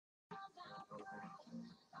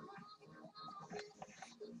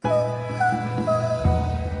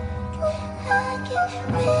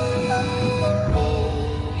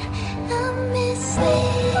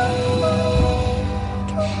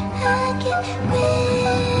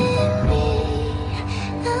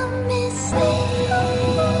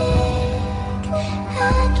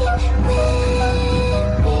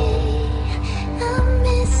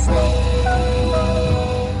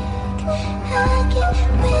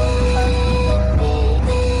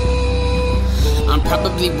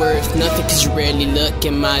Probably worth nothing cause you rarely look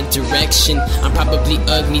in my direction. I'm probably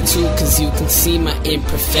ugly too cause you can see my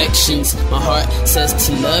imperfections. My heart says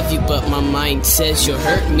to love you but my mind says you'll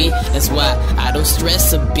hurt me. That's why I don't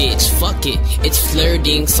stress a bitch, fuck it, it's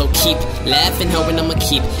flirting. So keep laughing, hoping I'ma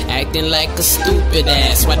keep acting like a stupid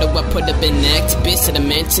ass. Why do I put up an act, bitch? Did I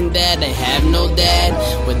mention that I have no dad?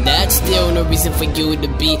 Well that's still no reason for you to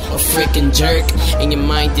be a freaking jerk. In your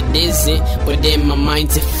mind it isn't, but in my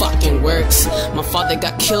mind it fucking works. My father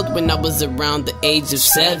got killed when I was around the age of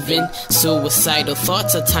 7. Suicidal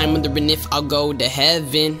thoughts are time wondering if I'll go to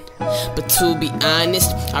heaven. But to be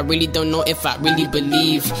honest, I really don't know if I really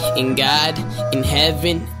believe in God, in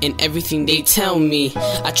heaven, and everything they tell me.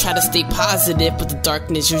 I try to stay positive, but the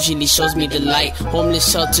darkness usually shows me the light.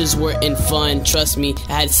 Homeless shelters weren't fun, trust me,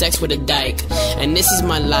 I had sex with a dyke. And this is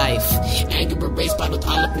my life, anger erased, bottled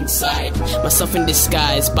all up inside. Myself in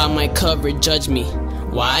disguise, by my cover, judge me.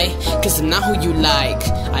 Why? Cause I'm not who you like.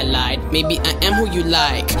 I lied, maybe I am who you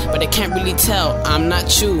like, but I can't really tell, I'm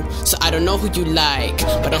not you, so I don't know who you like.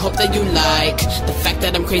 But I hope that you like the fact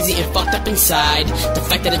that I'm crazy and fucked up inside. The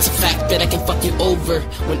fact that it's a fact that I can fuck you over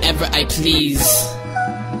whenever I please.